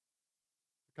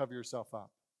to cover yourself up.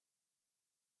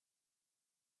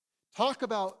 Talk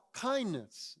about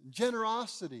kindness, and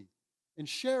generosity, and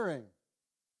sharing,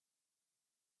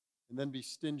 and then be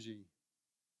stingy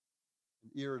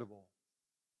and irritable.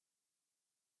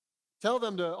 Tell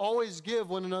them to always give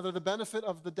one another the benefit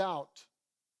of the doubt,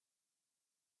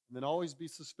 and then always be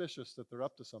suspicious that they're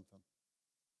up to something.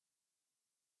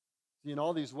 See, in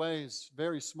all these ways,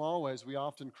 very small ways, we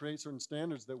often create certain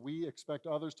standards that we expect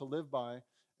others to live by,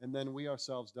 and then we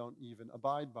ourselves don't even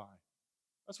abide by.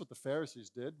 That's what the Pharisees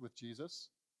did with Jesus.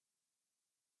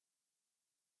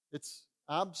 It's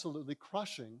absolutely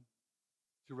crushing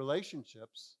to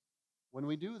relationships when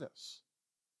we do this.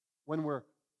 When we're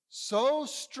so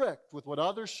strict with what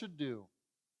others should do,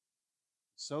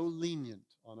 so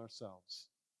lenient on ourselves.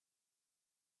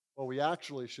 What we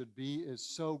actually should be is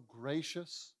so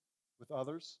gracious with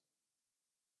others.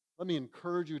 Let me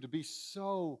encourage you to be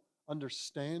so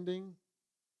understanding,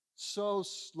 so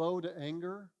slow to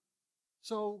anger,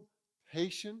 so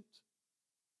patient.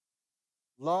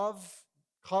 Love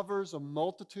covers a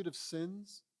multitude of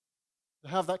sins. To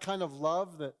have that kind of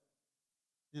love that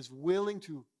is willing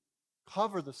to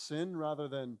cover the sin rather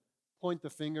than point the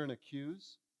finger and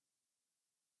accuse.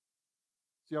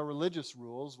 See, our religious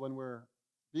rules, when we're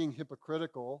being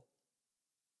hypocritical,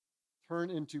 turn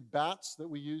into bats that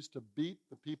we use to beat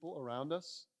the people around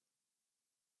us,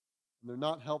 and they're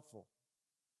not helpful.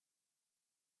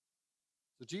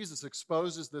 So Jesus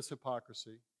exposes this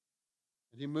hypocrisy,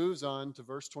 and he moves on to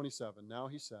verse 27. Now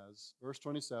he says, verse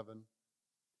 27,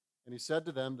 and he said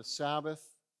to them, the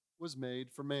Sabbath was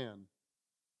made for man,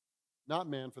 not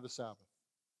man for the Sabbath.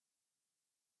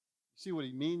 You see, what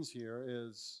he means here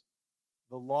is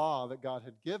the law that God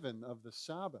had given of the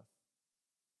Sabbath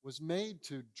was made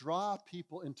to draw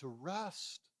people into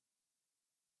rest,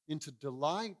 into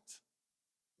delight,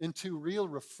 into real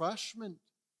refreshment.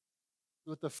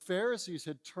 But the Pharisees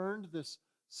had turned this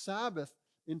Sabbath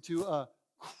into a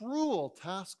cruel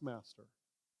taskmaster.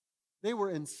 They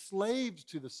were enslaved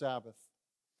to the Sabbath.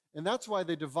 And that's why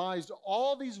they devised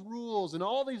all these rules and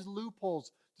all these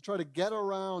loopholes to try to get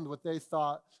around what they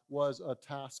thought was a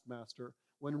taskmaster,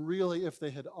 when really, if they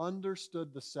had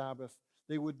understood the Sabbath,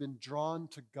 they would have been drawn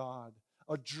to God,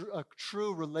 a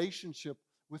true relationship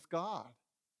with God.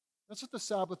 That's what the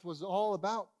Sabbath was all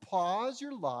about. Pause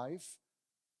your life.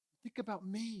 Think about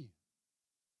me.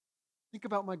 Think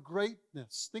about my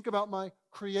greatness. Think about my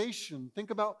creation.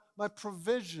 Think about my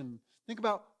provision. Think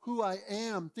about who I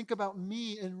am. Think about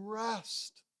me and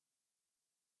rest.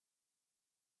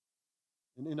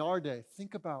 And in our day,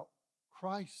 think about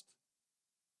Christ.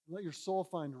 Let your soul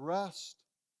find rest.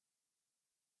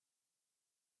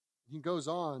 He goes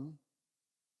on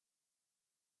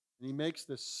and he makes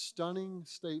this stunning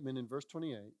statement in verse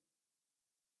 28.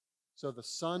 So the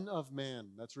Son of Man,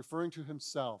 that's referring to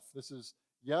himself. This is,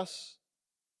 yes,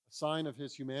 a sign of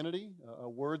his humanity, a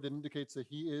word that indicates that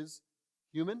he is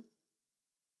human.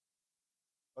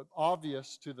 But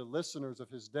obvious to the listeners of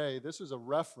his day, this is a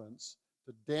reference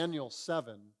to Daniel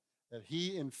 7, that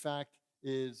he in fact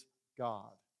is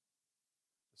God.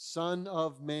 The Son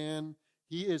of Man,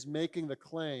 he is making the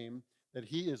claim that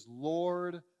he is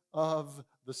Lord of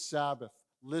the Sabbath.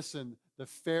 Listen, the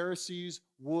Pharisees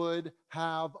would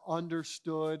have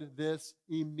understood this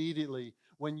immediately.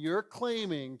 When you're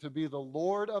claiming to be the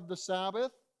Lord of the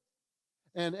Sabbath,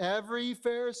 and every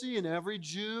Pharisee and every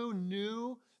Jew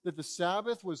knew that the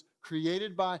Sabbath was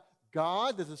created by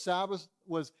God, that the Sabbath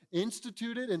was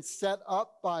instituted and set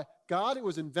up by God. It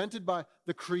was invented by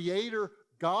the Creator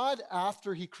God.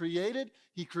 After he created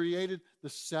the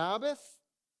Sabbath.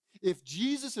 If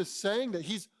Jesus is saying that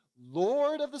he's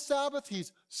Lord of the Sabbath,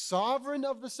 he's sovereign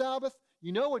of the Sabbath,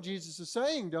 you know what Jesus is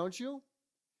saying, don't you?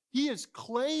 He is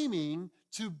claiming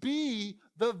to be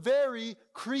the very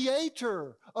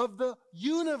creator of the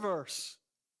universe.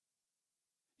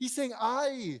 He's saying,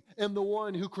 I am the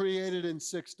one who created in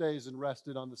 6 days and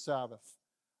rested on the Sabbath.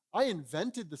 I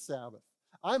invented the Sabbath.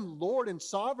 I'm Lord and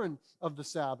sovereign of the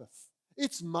Sabbath.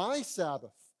 It's my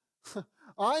Sabbath.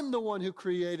 I'm the one who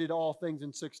created all things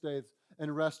in 6 days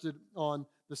and rested on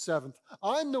the seventh.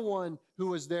 I'm the one who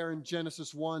was there in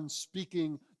Genesis 1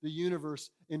 speaking the universe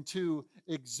into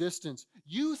existence.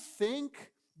 You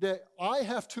think that I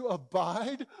have to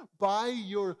abide by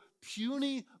your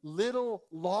puny little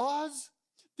laws?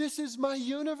 This is my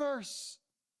universe.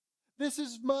 This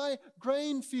is my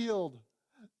grain field.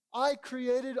 I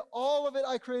created all of it.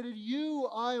 I created you.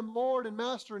 I am Lord and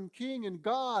Master and King and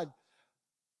God.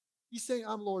 He's saying,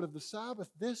 I'm Lord of the Sabbath.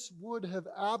 This would have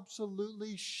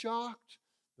absolutely shocked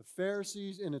the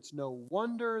Pharisees, and it's no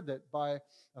wonder that by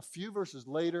a few verses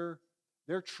later,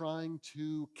 they're trying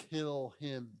to kill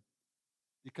him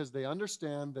because they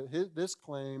understand that this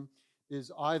claim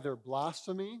is either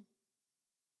blasphemy.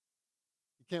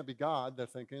 He can't be God, they're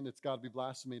thinking. It's got to be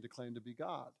blasphemy to claim to be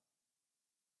God.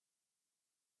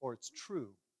 Or it's true.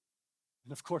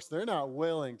 And of course, they're not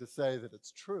willing to say that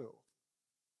it's true.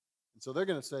 And so they're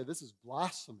going to say this is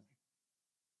blasphemy.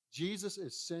 Jesus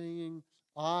is saying,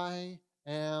 I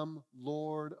am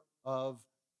Lord of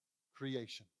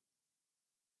creation.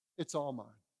 It's all mine.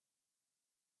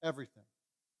 Everything.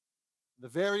 The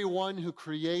very one who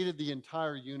created the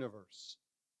entire universe,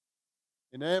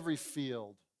 in every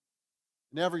field,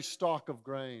 in every stalk of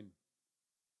grain,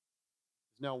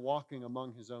 is now walking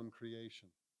among his own creation,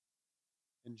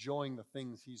 enjoying the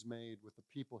things he's made with the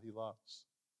people he loves.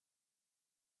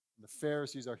 And the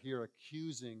Pharisees are here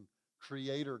accusing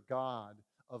Creator God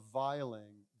of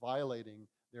violating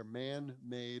their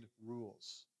man-made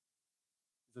rules.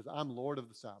 He says, I'm Lord of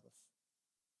the Sabbath.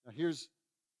 Now here's,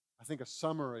 I think, a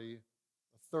summary,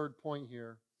 a third point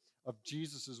here of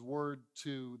Jesus' word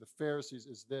to the Pharisees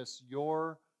is this: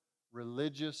 your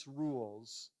religious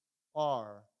rules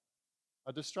are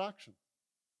a distraction.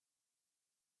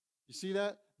 You see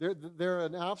that? They're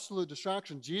an absolute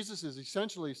distraction. Jesus is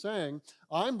essentially saying,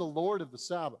 I'm the Lord of the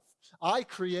Sabbath. I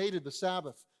created the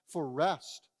Sabbath for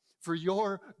rest, for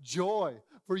your joy,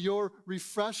 for your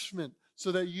refreshment,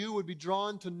 so that you would be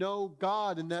drawn to know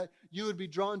God and that you would be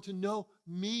drawn to know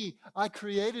me. I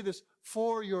created this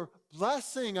for your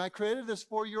blessing. I created this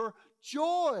for your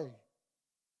joy.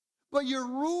 But your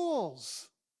rules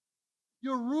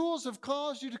have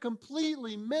caused you to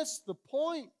completely miss the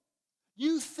point.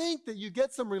 You think that you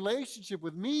get some relationship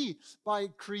with me by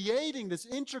creating this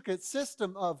intricate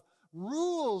system of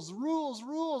rules,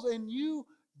 and you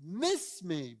miss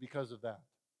me because of that.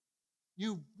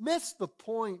 You miss the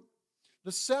point.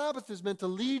 The Sabbath is meant to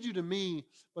lead you to me,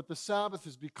 but the Sabbath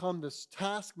has become this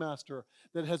taskmaster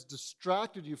that has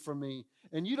distracted you from me,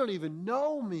 and you don't even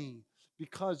know me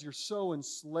because you're so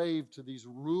enslaved to these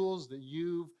rules that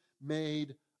you've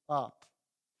made up.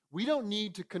 We don't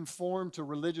need to conform to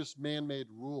religious man-made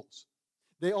rules.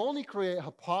 They only create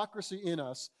hypocrisy in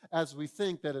us as we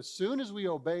think that as soon as we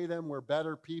obey them, we're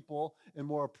better people and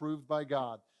more approved by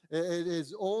God. It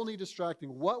is only distracting.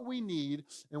 What we need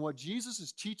and what Jesus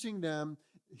is teaching them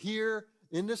here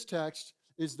in this text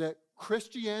is that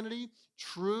Christianity,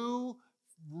 true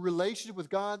relationship with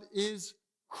God, is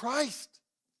Christ.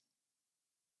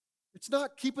 It's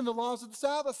not keeping the laws of the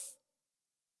Sabbath.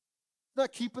 It's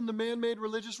not keeping the man-made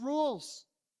religious rules.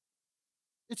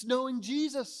 It's knowing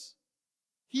Jesus.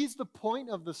 He's the point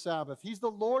of the Sabbath. He's the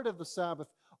Lord of the Sabbath.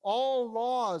 All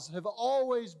laws have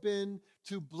always been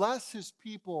to bless his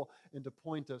people and to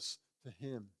point us to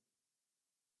him.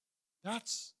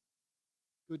 That's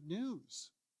good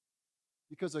news.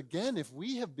 Because again, if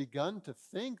we have begun to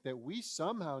think that we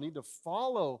somehow need to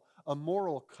follow a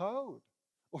moral code,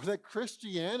 or that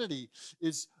Christianity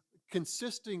is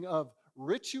consisting of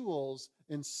rituals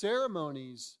and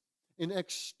ceremonies and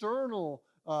external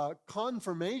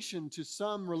confirmation to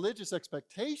some religious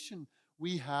expectation,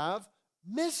 we have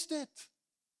missed it.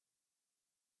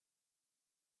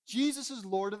 Jesus is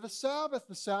Lord of the Sabbath.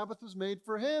 The Sabbath was made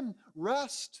for him.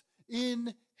 Rest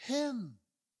in him.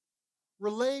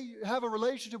 Have a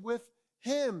relationship with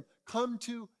him. Come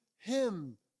to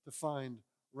him to find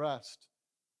rest.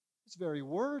 His very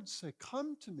words say,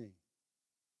 come to me,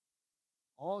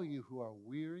 all you who are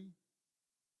weary,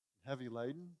 heavy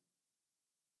laden,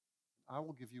 I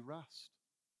will give you rest.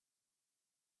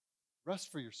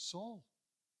 Rest for your soul.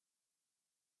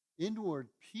 Inward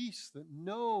peace that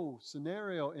no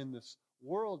scenario in this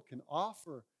world can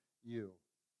offer you.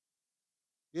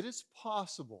 It is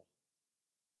possible.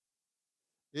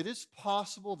 It is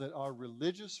possible that our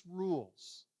religious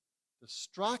rules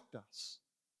distract us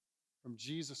from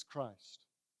Jesus Christ.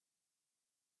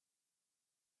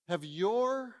 Have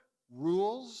your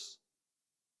rules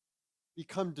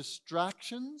become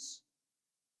distractions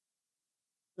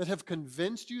that have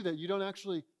convinced you that you don't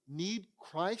actually need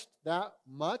Christ that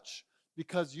much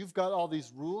because you've got all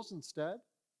these rules instead?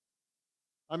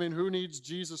 I mean, who needs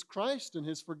Jesus Christ and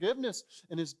his forgiveness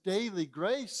and his daily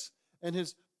grace and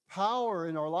his power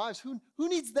in our lives? Who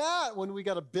needs that when we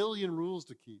got a billion rules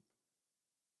to keep?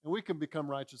 And we can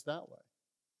become righteous that way.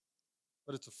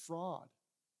 But it's a fraud.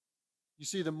 You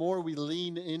see, the more we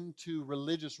lean into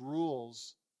religious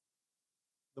rules,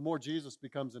 the more Jesus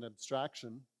becomes an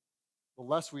abstraction, the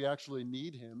less we actually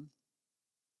need him.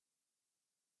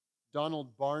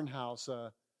 Donald Barnhouse,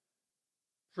 a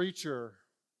preacher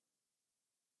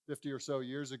 50 or so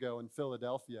years ago in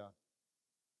Philadelphia,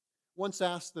 once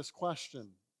asked this question.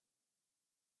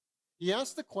 He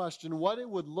asked the question what it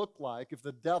would look like if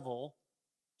the devil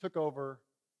took over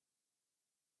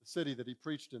the city that he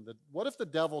preached in. What if the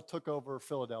devil took over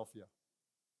Philadelphia?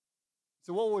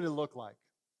 So what would it look like?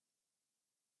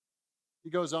 He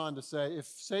goes on to say, if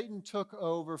Satan took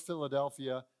over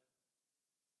Philadelphia,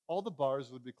 all the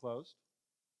bars would be closed.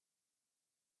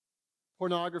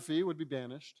 Pornography would be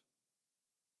banished.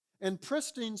 And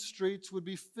pristine streets would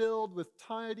be filled with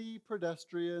tidy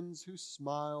pedestrians who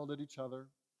smiled at each other.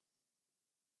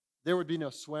 There would be no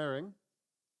swearing.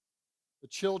 The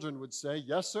children would say,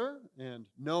 "Yes, sir," and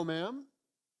 "No, ma'am."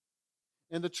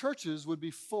 And the churches would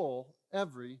be full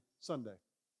every Sunday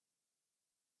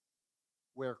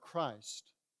where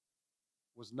Christ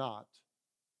was not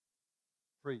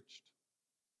preached.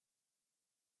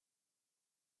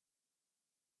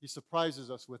 He surprises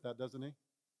us with that, doesn't he?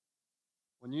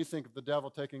 When you think of the devil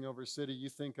taking over a city, you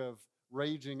think of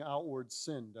raging outward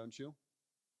sin, don't you?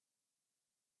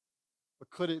 But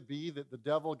could it be that the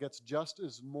devil gets just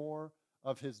as more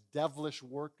of his devilish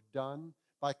work done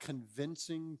by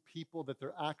convincing people that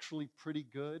they're actually pretty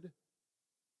good?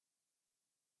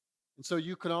 And so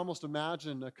you can almost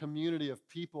imagine a community of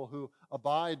people who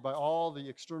abide by all the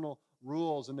external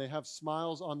rules, and they have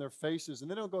smiles on their faces, and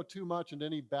they don't go too much into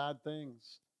any bad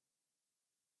things.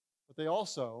 But they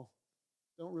also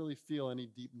don't really feel any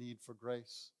deep need for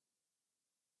grace.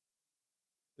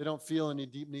 They don't feel any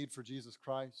deep need for Jesus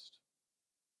Christ.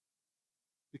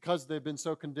 Because they've been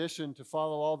so conditioned to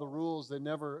follow all the rules, they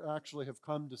never actually have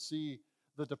come to see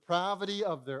the depravity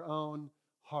of their own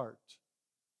heart.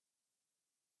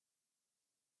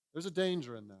 There's a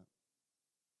danger in that.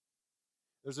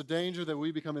 There's a danger that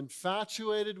we become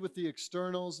infatuated with the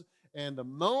externals, and the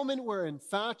moment we're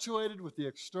infatuated with the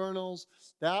externals,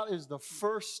 that is the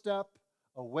first step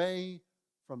away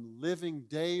from living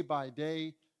day by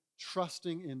day,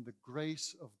 trusting in the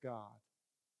grace of God.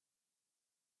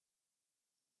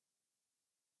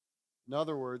 In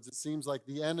other words, it seems like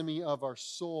the enemy of our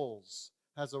souls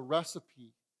has a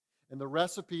recipe. And the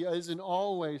recipe isn't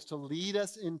always to lead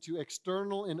us into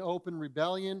external and open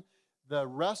rebellion. The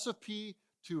recipe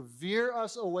to veer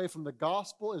us away from the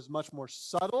gospel is much more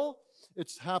subtle.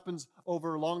 It happens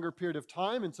over a longer period of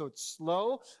time, and so it's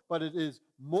slow, but it is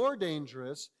more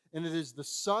dangerous, and it is the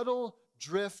subtle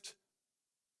drift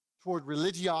toward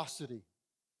religiosity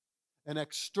and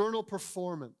external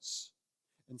performance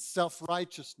and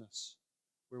self-righteousness,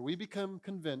 where we become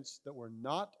convinced that we're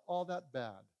not all that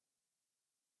bad.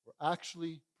 We're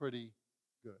actually pretty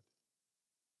good.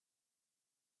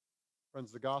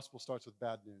 Friends, the gospel starts with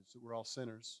bad news, that we're all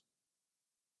sinners,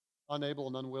 unable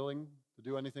and unwilling to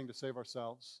do anything to save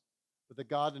ourselves, but that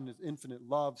God in his infinite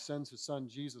love sends his Son,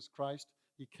 Jesus Christ.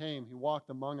 He came, he walked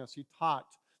among us, he taught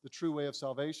the true way of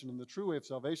salvation, and the true way of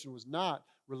salvation was not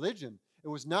religion. It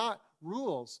was not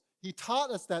rules. He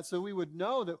taught us that so we would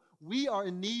know that we are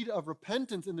in need of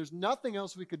repentance, and there's nothing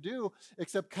else we could do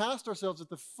except cast ourselves at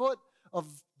the foot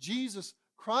of Jesus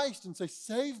Christ and say,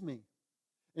 "Save me."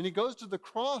 And he goes to the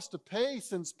cross to pay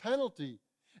sin's penalty.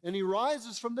 And he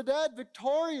rises from the dead,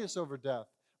 victorious over death.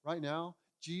 Right now,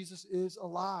 Jesus is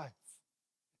alive.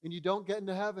 And you don't get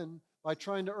into heaven by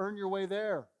trying to earn your way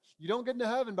there. You don't get into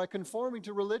heaven by conforming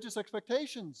to religious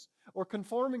expectations or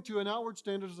conforming to an outward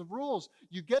standards of rules.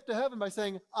 You get to heaven by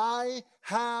saying, "I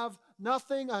have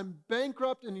nothing, I'm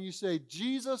bankrupt." And you say,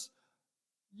 "Jesus,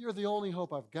 you're the only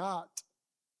hope I've got."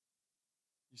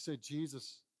 You say,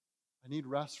 "Jesus, I need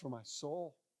rest for my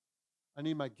soul. I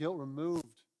need my guilt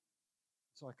removed.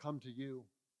 So I come to you."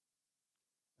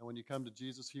 And when you come to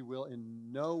Jesus, he will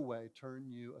in no way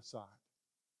turn you aside.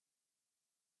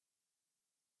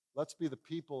 Let's be the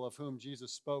people of whom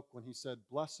Jesus spoke when he said,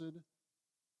 "Blessed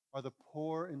are the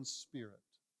poor in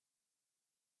spirit,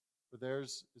 for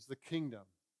theirs is the kingdom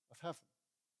of heaven."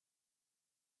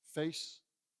 Face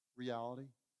reality.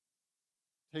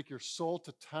 Take your soul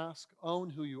to task.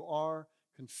 Own who you are.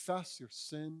 Confess your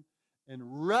sin.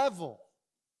 And revel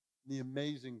in the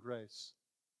amazing grace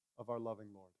of our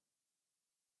loving Lord.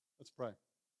 Let's pray.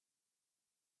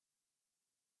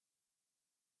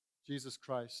 Jesus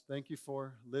Christ, thank you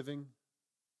for living,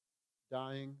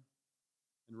 dying,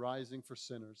 and rising for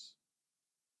sinners.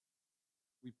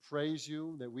 We praise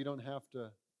you that we don't have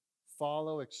to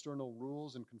follow external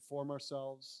rules and conform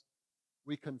ourselves.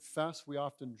 We confess we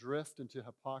often drift into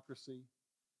hypocrisy.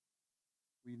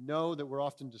 We know that we're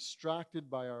often distracted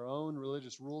by our own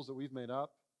religious rules that we've made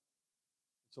up.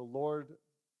 So, Lord,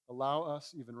 allow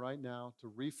us even right now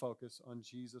to refocus on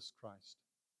Jesus Christ.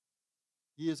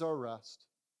 He is our rest.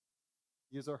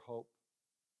 He is our hope.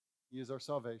 He is our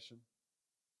salvation.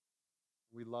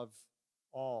 We love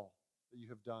all that you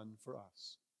have done for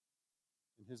us.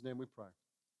 In his name we pray.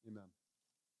 Amen.